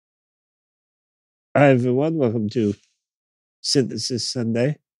Hi everyone, welcome to Synthesis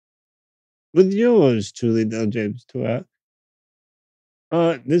Sunday with yours truly, Del James Tour.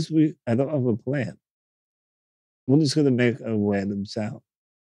 This week I don't have a plan. We're just gonna make a random sound.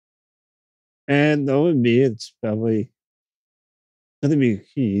 And knowing me, it's probably gonna be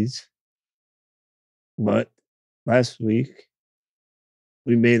keys. But last week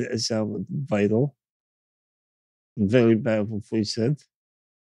we made a sound with Vital, a very powerful free synth.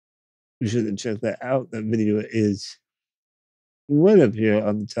 You should have checked that out. That video is right up here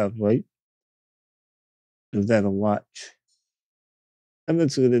on the top right. Give that a watch. And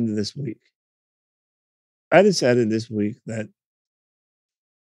let's get into this week. I decided this week that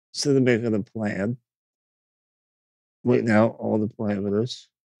instead of making a plan, right now all the parameters,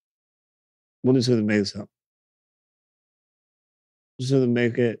 we're just gonna make something. Just gonna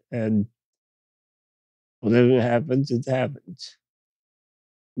make it, and whatever happens, it happens.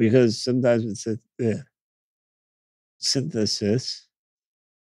 Because sometimes it's synthesis,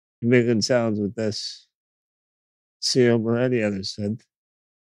 you're making sounds with this Serum or any other synth.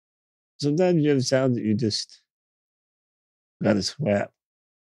 Sometimes you have sounds that you just gotta scrap.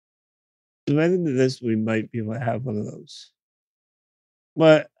 So right into this, we might be able to have one of those.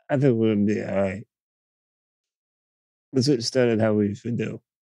 But I think we're gonna be alright. Let's get started how we usually do.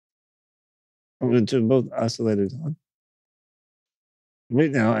 I'm gonna turn both oscillators on. Right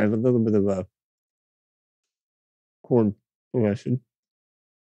now, I have a little bit of a chord progression.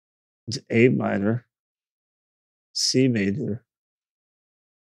 It's A minor, C major,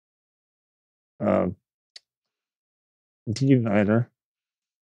 um, D minor.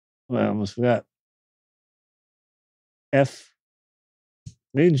 Well, I almost forgot. F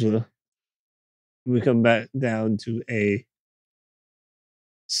major. We come back down to a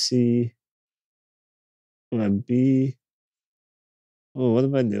C or a B. Oh, what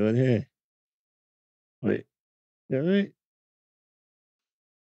am I doing here? Wait, is that right?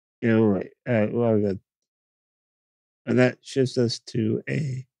 Yeah, we're right. All right, well, good. And that shifts us to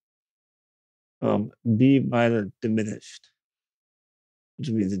a B minor diminished, which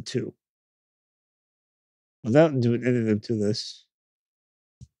would be the 2. Without doing anything to this,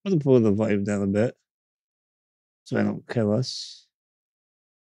 I'm gonna pull the volume down a bit so I don't kill us.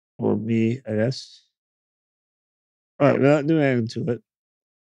 Or me, I guess. All right, without doing anything to it,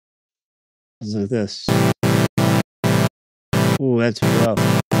 it's like this. Ooh, that's rough.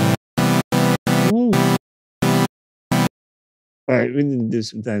 Ooh. All right, we need to do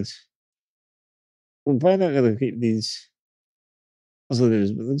some things. We're probably not gonna keep these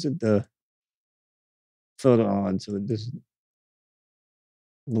oscillators, but let's get the filter on so it doesn't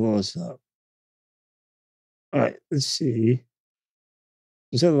blow us up. All right, let's see.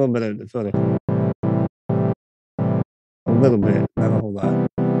 Just have a little bit of the filter. A little bit, not a whole lot.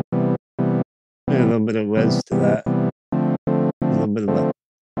 And a little bit of res to that. A little bit of a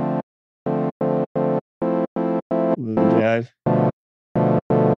little drive.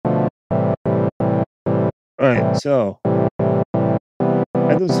 All right, so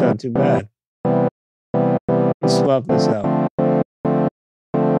that doesn't sound too bad. Let's swap this out.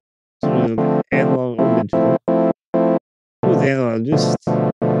 So we're gonna analog or digital. With analog, just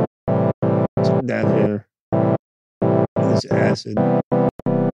down here. This acid.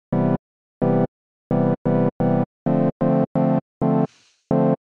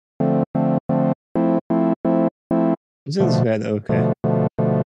 This is kind of okay.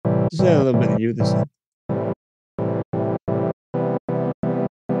 Just add a little bit of unison.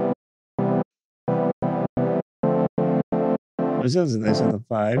 It sounds nice on the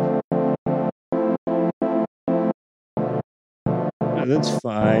 5. That's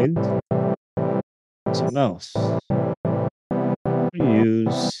fine. Something else. We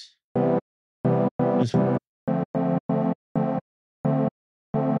use this one.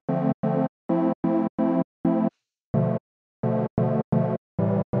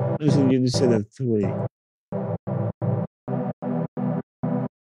 There's a unison of 3.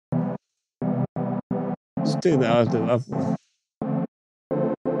 Just take the octave up one.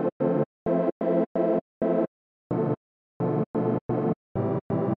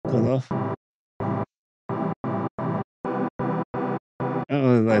 Cut off. I don't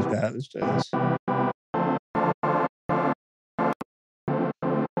really like that. Let's try this.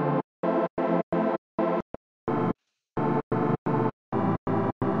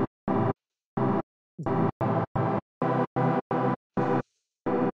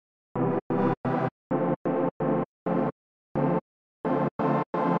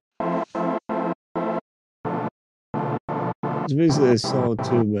 It's basically a saw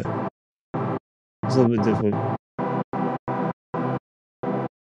too, but it's a little bit different.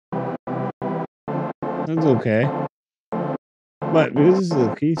 Sounds okay. But because this is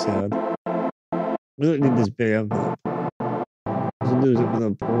a key sound, we don't need this big envelope. What we'll do is I'm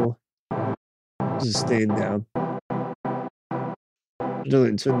gonna pull, just staying down.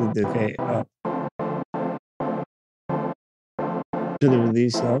 Really turn the decay up. Turn the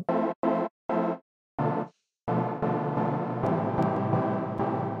release up.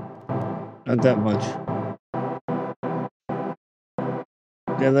 Not that much.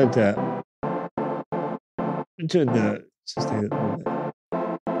 Yeah, like that. Turn the sustain it a little bit.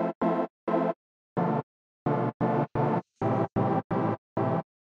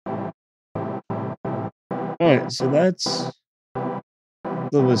 Alright, so that's a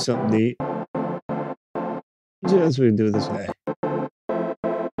little bit something neat. So that's what we can do this way.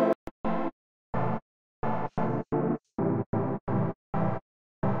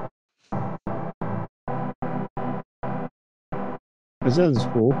 That sounds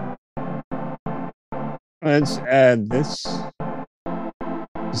cool. Let's add this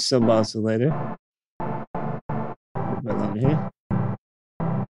sub oscillator. Put that on here.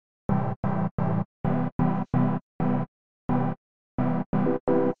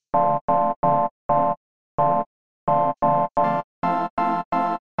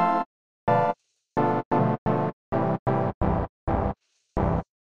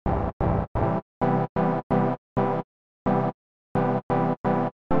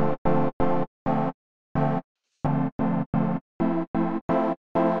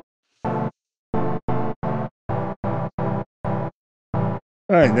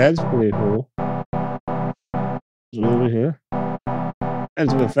 Alright, that's pretty cool. So over here. Add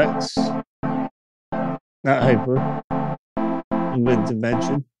some effects. Not hyper. Mid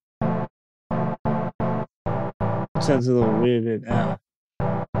dimension. Sounds a little weird now.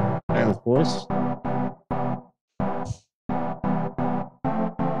 And of course.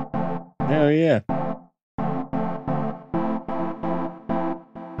 Oh yeah.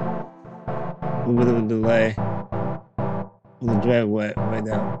 A little bit of a delay on the drag right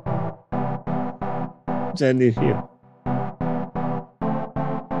now. What's that new here?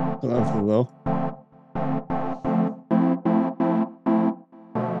 Put off the low.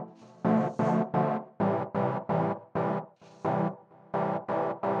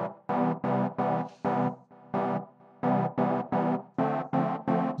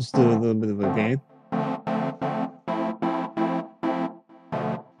 Just do a little bit of a gain.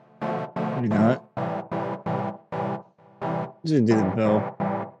 Maybe not. Just gonna do the bell.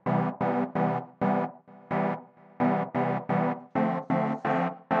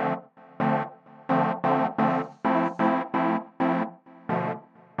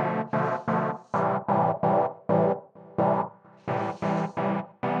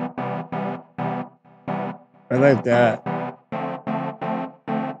 I like that.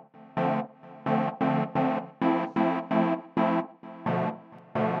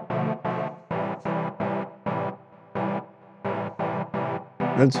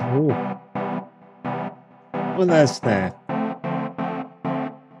 That's cool. One last thing.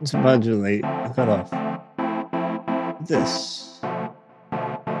 Let's modulate the cutoff. This.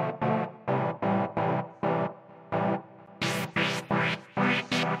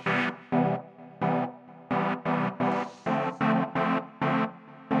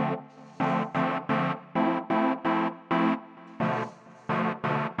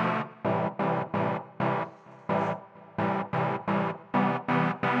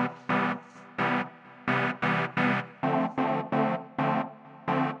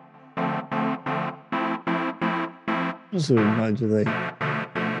 Also modulate.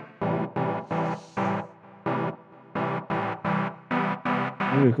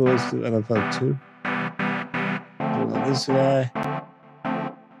 Maybe close to NFL 2. Put on this guy.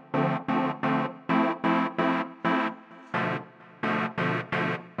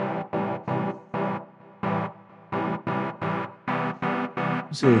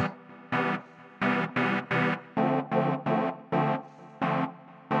 Let's see.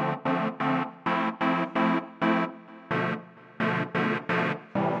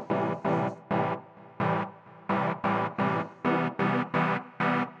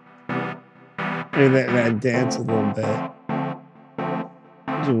 Maybe let that dance a little bit.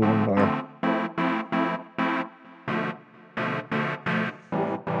 Do one bar.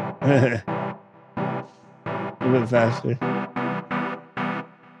 A bit faster.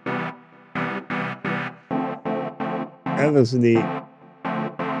 That looks neat.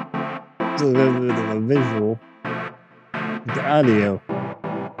 It's a little bit of a visual. The audio.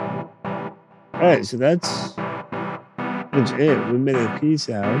 Alright, so that's pretty much it. We made a key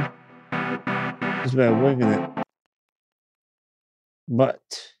sound. Just by winging it. But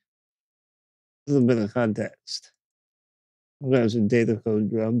A little bit of context. We got some data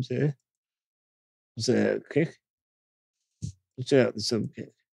code drums here. Is that a kick? Check out the sub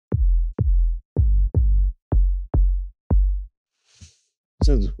kick.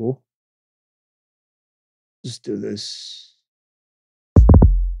 Sounds cool. Just do this.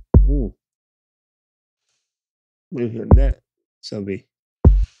 Ooh. Look at that, subby.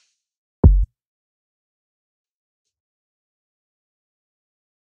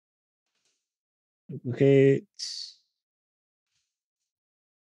 Duplicate.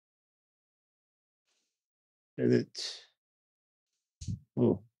 Edit.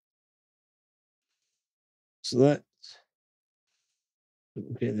 Oh. Select.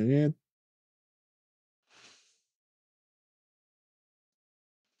 Duplicate again.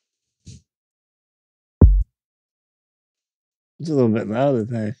 It's a little bit louder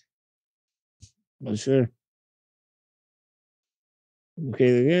than not sure.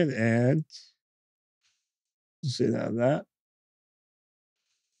 Duplicate again and see how that.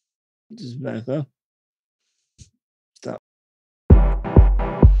 Just back up. Stop.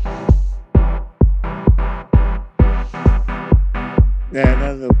 Yeah,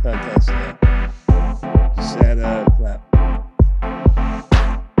 that's no contest yet. Just add a clap.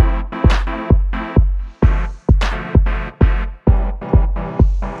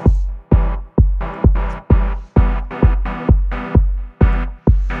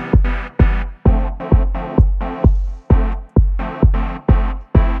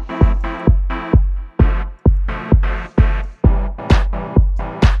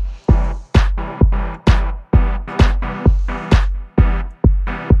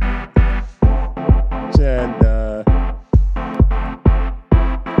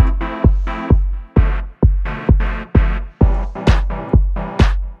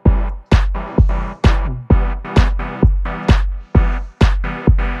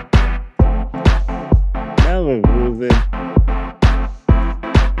 Now we're moving.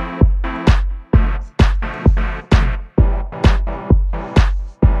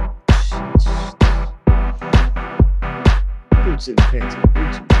 Boots and pants,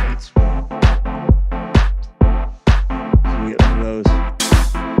 boots and pants. You get one of those.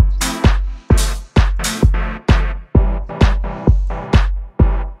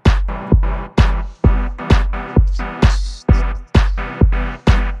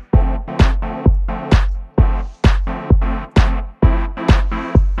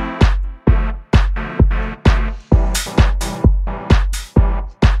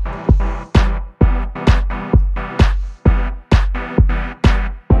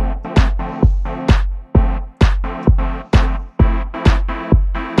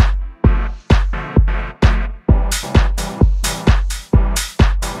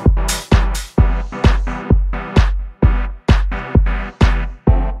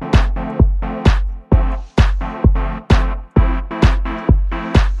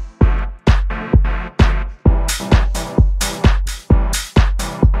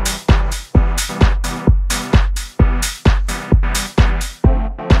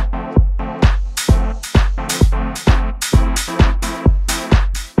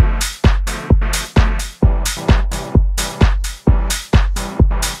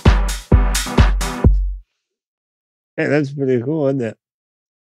 Hey, that's pretty cool, isn't it?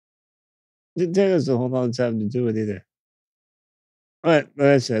 Didn't take us a whole long time to do it either. But like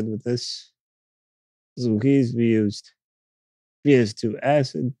I said, with this, some keys we used PS2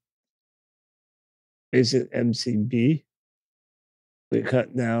 Acid, basic MCB. We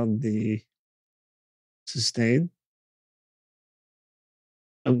cut down the sustain,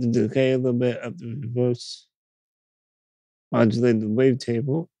 up the decay a little bit, up the reverse, modulate the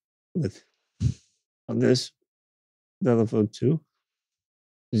wavetable with on this telephone 2.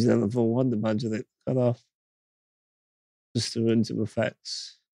 Use telephone 1 to modulate the cutoff. Just to run some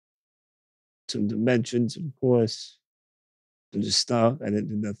effects, some dimensions, of course. And just stock. I didn't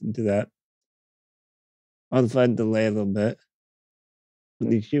do nothing to that. Modified the delay a little bit.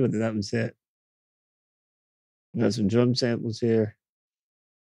 When the EQ, and that was it. We got some drum samples here.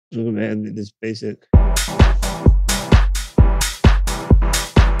 So go ahead and do this basic. Boots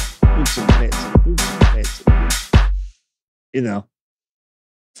and pants, boots and pants, boots. You know,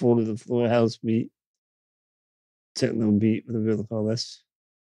 fall to the floor house beat, techno beat, whatever you want to call this.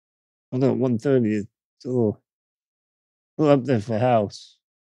 Although 130, it's a little up there for house.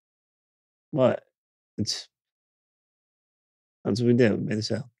 But that's what we did. We made a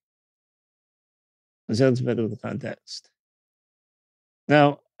sound. It sounds better with the context.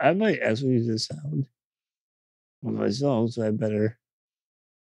 Now, I might actually use this sound on my song, so I better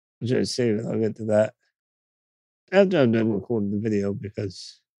try to save it. I'll get to that after I'm done recording the video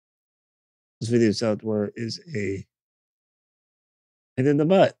because This video software is a hit in the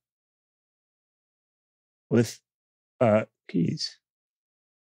butt with keys.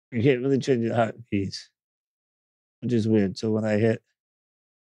 You can't really change the hotkeys, which is weird. So when I hit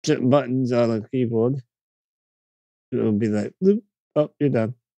certain buttons on a keyboard, it'll be like, bloop, oh, you're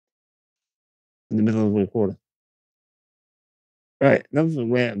done in the middle of recording. All right, enough of a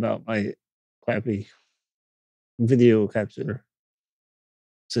rant about my crappy video capture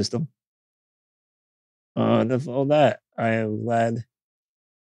system. Enough of all that. I am glad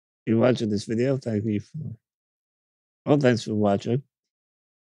you're watching this video. Thank you for, well, thanks for watching.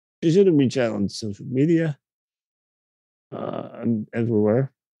 Be sure to reach out on social media. I'm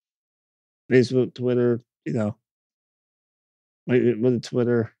everywhere. Facebook, Twitter, might get rid of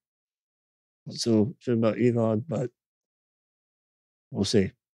Twitter. So sure about Elon, but we'll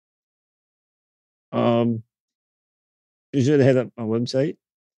see. Be sure to head up my website,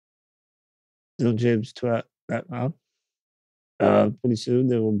 sounddesign.com. Pretty soon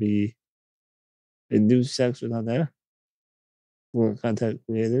there will be a news section on there for content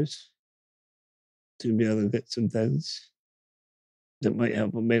creators to be able to get some things that might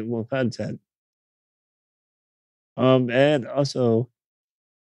help them make more content. And also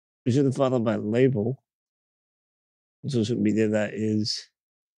be sure to follow my label on social media. That is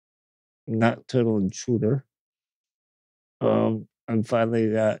Nocturnal Intruder. I'm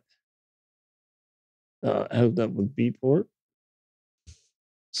finally got hooked up with Beatport.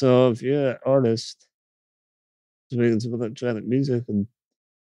 So if you're an artist who's making some electronic music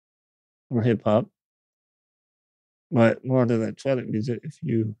or hip hop, but more than electronic music, if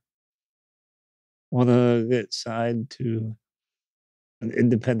you want to get signed to an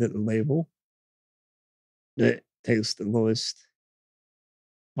independent label that takes the lowest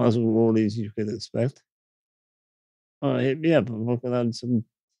possible royalties you could expect, hit me up. I'm working on some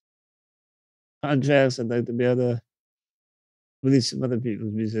contracts. I'd like to be able to release some other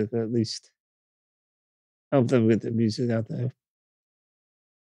people's music, or at least help them get their music out there.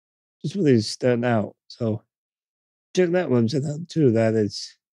 Just really starting out. So check that website out too. That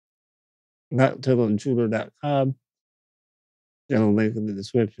is nocturnalintruder.com. Got a link in the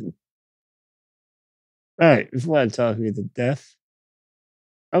description. All right, before I talk you to death,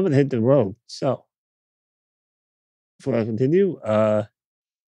 I'm gonna hit the road. So before I continue, I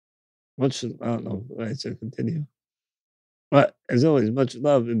don't know why I said continue. But as always, much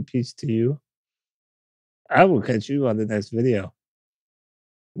love and peace to you. I will catch you on the next video.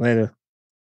 Later.